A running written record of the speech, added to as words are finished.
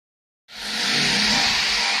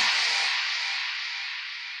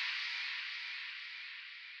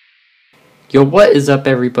Yo, what is up,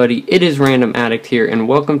 everybody? It is Random Addict here, and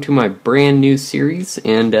welcome to my brand new series.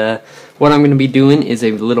 And what I'm going to be doing is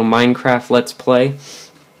a little Minecraft Let's Play.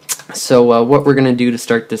 So what we're going to do to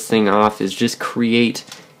start this thing off is just create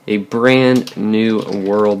a brand new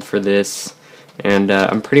world for this. And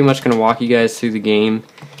I'm pretty much going to walk you guys through the game.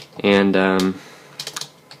 And I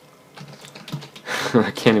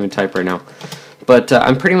can't even type right now. But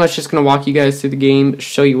I'm pretty much just going to walk you guys through the game,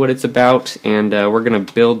 show you what it's about, and we're going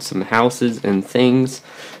to build some houses and things,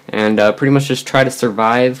 and pretty much just try to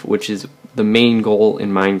survive, which is the main goal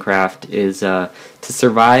in Minecraft, is to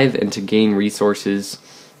survive and to gain resources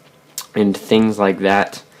and things like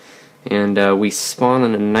that. And we spawn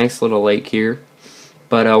in a nice little lake here.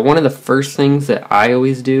 But one of the first things that I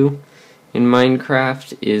always do in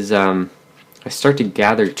Minecraft is I start to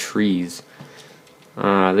gather trees.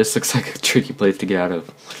 This looks like a tricky place to get out of.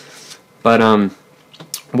 But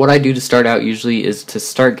what I do to start out usually is to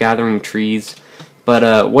start gathering trees.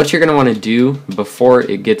 But what you're going to want to do before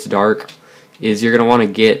it gets dark is you're going to want to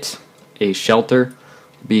get a shelter,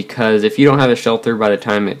 because if you don't have a shelter by the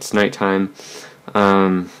time it's nighttime,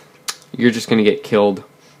 you're just going to get killed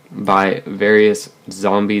by various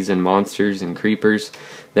zombies and monsters and creepers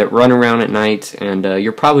that run around at night, and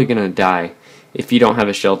you're probably going to die if you don't have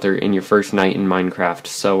a shelter in your first night in Minecraft.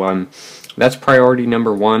 So that's priority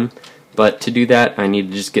number one. But to do that, I need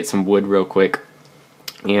to just get some wood real quick.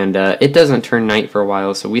 And it doesn't turn night for a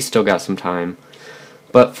while, so we still got some time.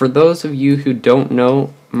 But for those of you who don't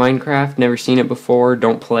know Minecraft, never seen it before,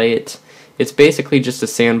 don't play it, it's basically just a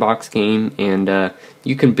sandbox game, and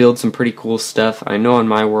you can build some pretty cool stuff. I know in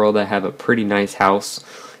my world I have a pretty nice house,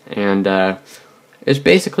 and it's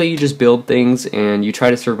basically you just build things and you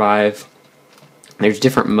try to survive. There's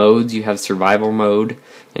different modes. You have survival mode,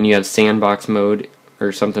 and you have sandbox mode,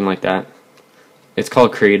 or something like that. It's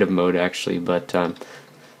called creative mode, actually, but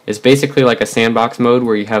it's basically like a sandbox mode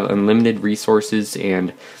where you have unlimited resources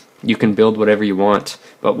and you can build whatever you want.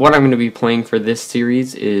 But what I'm going to be playing for this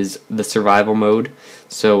series is the survival mode.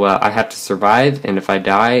 So I have to survive, and if I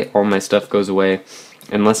die, all my stuff goes away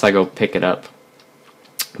unless I go pick it up.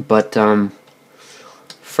 But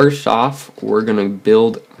first off, we're going to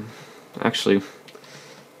build... Actually,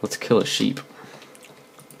 let's kill a sheep.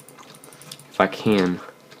 If I can.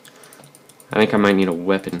 I think I might need a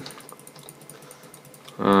weapon.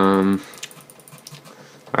 Alright.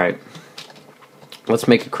 Let's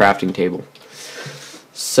make a crafting table.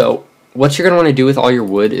 So, what you're going to want to do with all your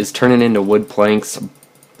wood is turn it into wood planks.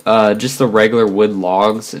 Just the regular wood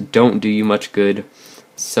logs don't do you much good.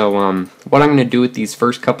 So, what I'm going to do with these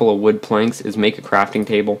first couple of wood planks is make a crafting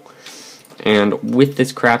table. And with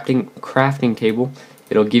this crafting table,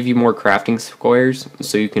 it'll give you more crafting squares,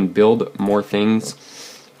 so you can build more things.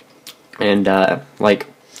 And like,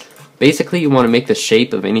 basically you want to make the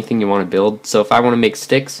shape of anything you want to build. So if I want to make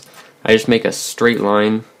sticks, I just make a straight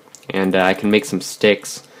line, and I can make some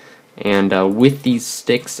sticks. And with these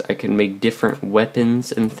sticks, I can make different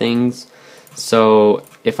weapons and things. So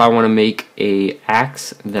if I want to make a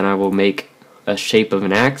axe, then I will make a shape of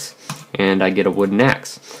an axe, and I get a wooden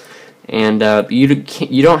axe. And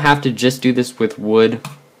you don't have to just do this with wood.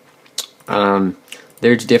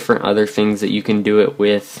 There's different other things that you can do it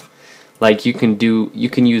with. Like you can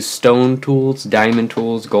use stone tools, diamond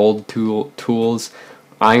tools, gold tools,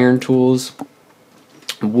 iron tools.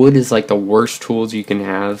 Wood is like the worst tools you can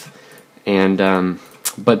have, and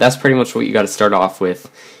but that's pretty much what you got to start off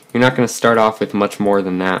with. You're not going to start off with much more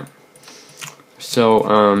than that.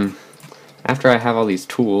 So after I have all these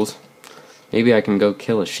tools, maybe I can go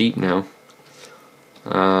kill a sheep now,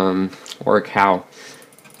 or a cow.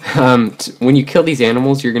 When you kill these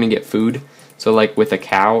animals, you're going to get food. So like with a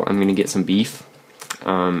cow, I'm going to get some beef,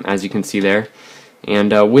 as you can see there.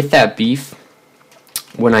 And with that beef,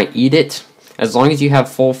 when I eat it, as long as you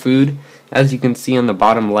have full food, as you can see on the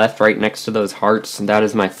bottom left right next to those hearts, that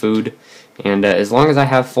is my food. And as long as I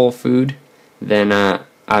have full food, then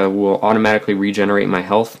I will automatically regenerate my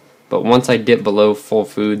health. But once I dip below full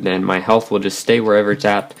food, then my health will just stay wherever it's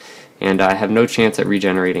at, and I have no chance at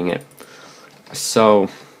regenerating it. So,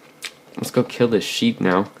 let's go kill this sheep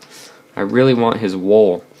now. I really want his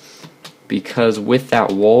wool, because with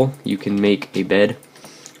that wool, you can make a bed.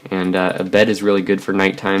 And a bed is really good for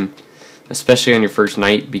nighttime, especially on your first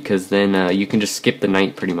night, because then you can just skip the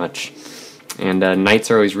night pretty much. And nights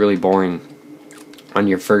are always really boring on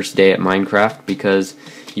your first day at Minecraft, because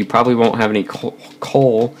you probably won't have any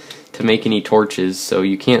coal to make any torches, so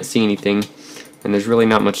you can't see anything, and there's really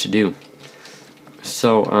not much to do.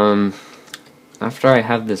 So after I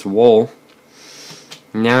have this wool,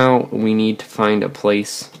 now we need to find a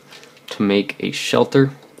place to make a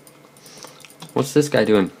shelter. What's this guy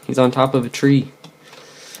doing? He's on top of a tree.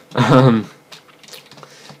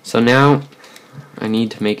 So now I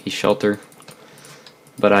need to make a shelter,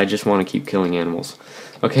 but I just want to keep killing animals.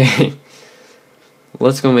 Okay,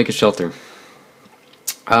 let's go make a shelter.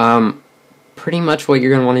 Pretty much what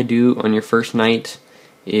you're going to want to do on your first night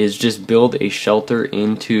is just build a shelter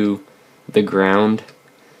into the ground.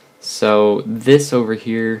 So this over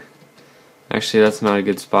here, actually that's not a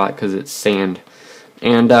good spot because it's sand.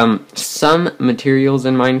 And some materials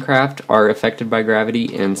in Minecraft are affected by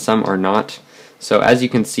gravity and some are not. So as you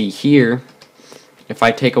can see here, if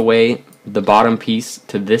I take away the bottom piece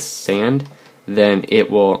to this sand, then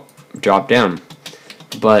it will drop down.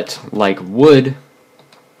 But like wood,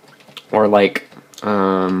 or like,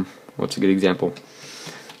 what's a good example?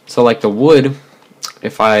 So like the wood,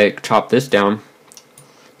 if I chop this down,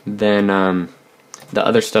 then the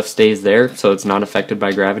other stuff stays there, so it's not affected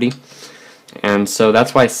by gravity. And so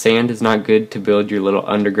that's why sand is not good to build your little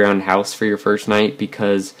underground house for your first night,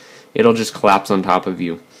 because it'll just collapse on top of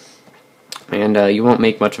you. And you won't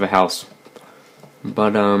make much of a house.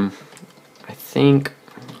 But I think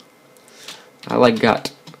I like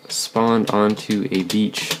got spawned onto a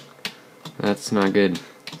beach. That's not good.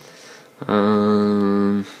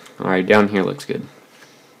 Alright, down here looks good.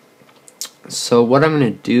 So what I'm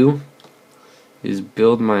going to do is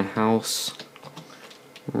build my house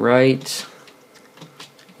right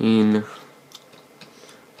in...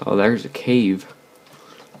 Oh, there's a cave.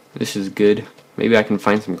 This is good. Maybe I can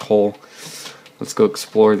find some coal. Let's go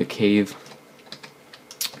explore the cave.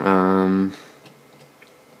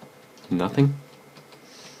 Nothing?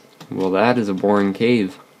 Well, that is a boring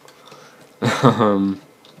cave.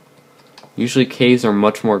 Usually caves are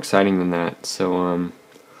much more exciting than that. So,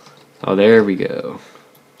 oh, there we go.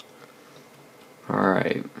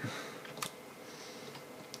 Alright.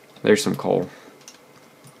 There's some coal.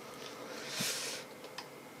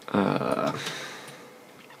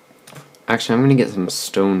 Actually, I'm going to get some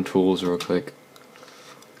stone tools real quick.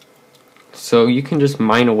 So you can just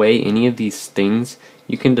mine away any of these things.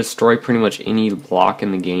 You can destroy pretty much any block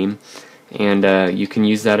in the game, and you can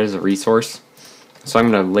use that as a resource. So I'm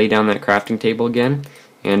going to lay down that crafting table again,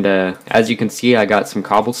 and as you can see, I got some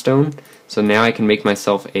cobblestone. So now I can make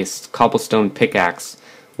myself a cobblestone pickaxe,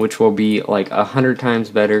 which will be like 100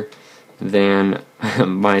 times better than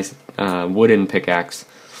my wooden pickaxe.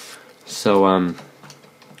 So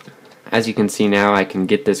as you can see now, I can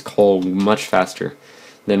get this coal much faster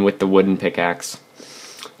than with the wooden pickaxe.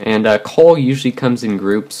 And coal usually comes in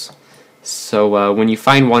groups, so when you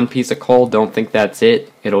find one piece of coal, don't think that's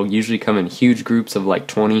it. It'll usually come in huge groups of like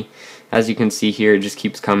 20. As you can see here, it just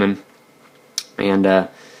keeps coming, and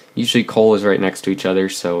usually coal is right next to each other,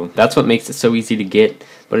 so that's what makes it so easy to get.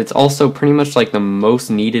 But it's also pretty much like the most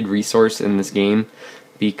needed resource in this game,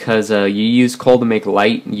 because you use coal to make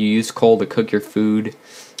light, you use coal to cook your food,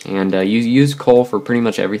 and you use coal for pretty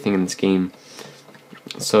much everything in this game.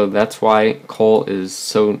 So that's why coal is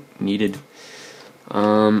so needed.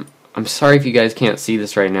 I'm sorry if you guys can't see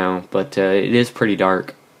this right now, but it is pretty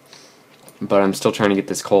dark. But I'm still trying to get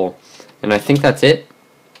this coal. And I think that's it.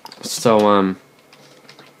 So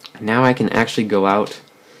now I can actually go out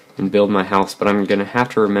and build my house, but I'm going to have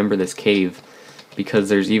to remember this cave, because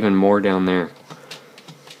there's even more down there.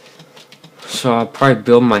 So I'll probably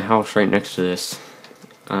build my house right next to this.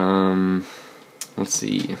 Let's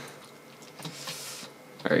see.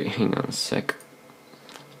 Alright, hang on a sec.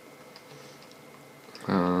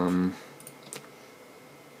 What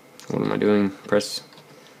am I doing? Press.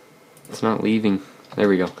 It's not leaving. There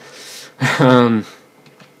we go.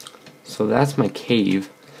 So that's my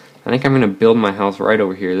cave. I think I'm going to build my house right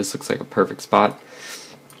over here. This looks like a perfect spot.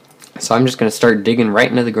 So I'm just going to start digging right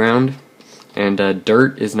into the ground. And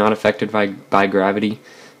dirt is not affected by gravity.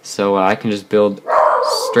 So I can just build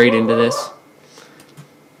straight into this.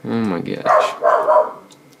 Oh my gosh.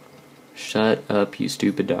 Shut up, you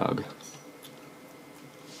stupid dog.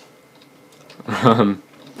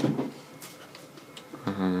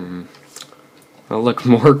 Oh look,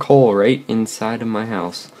 more coal right inside of my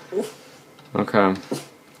house. Okay.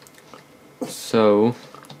 So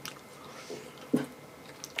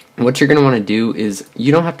what you're going to want to do is,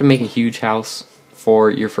 you don't have to make a huge house for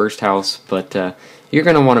your first house, but you're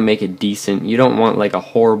going to want to make it decent. You don't want like a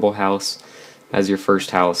horrible house as your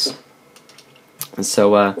first house. And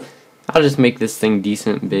so I'll just make this thing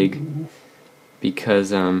decent and big,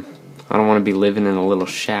 because I don't want to be living in a little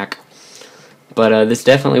shack. But this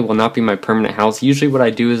definitely will not be my permanent house. Usually what I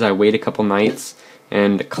do is I wait a couple nights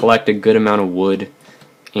and collect a good amount of wood,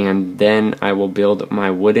 and then I will build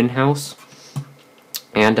my wooden house.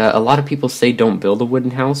 And a lot of people say don't build a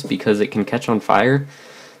wooden house because it can catch on fire,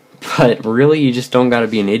 But really, you just don't gotta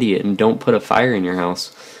be an idiot and don't put a fire in your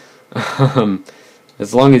house.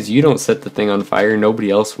 As long as you don't set the thing on fire, nobody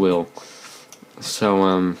else will.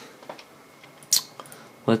 So,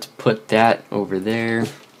 let's put that over there.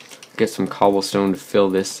 Get some cobblestone to fill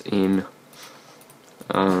this in,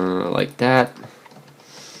 like that.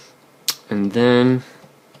 And then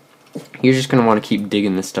you're just going to want to keep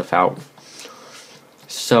digging this stuff out.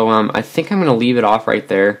 So I think I'm going to leave it off right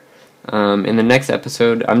there. In the next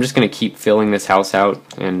episode, I'm just going to keep filling this house out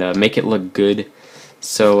and make it look good.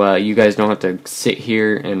 So you guys don't have to sit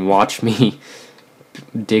here and watch me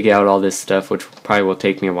dig out all this stuff, which probably will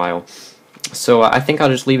take me a while. So I think I'll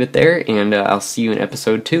just leave it there, and I'll see you in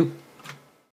episode 2.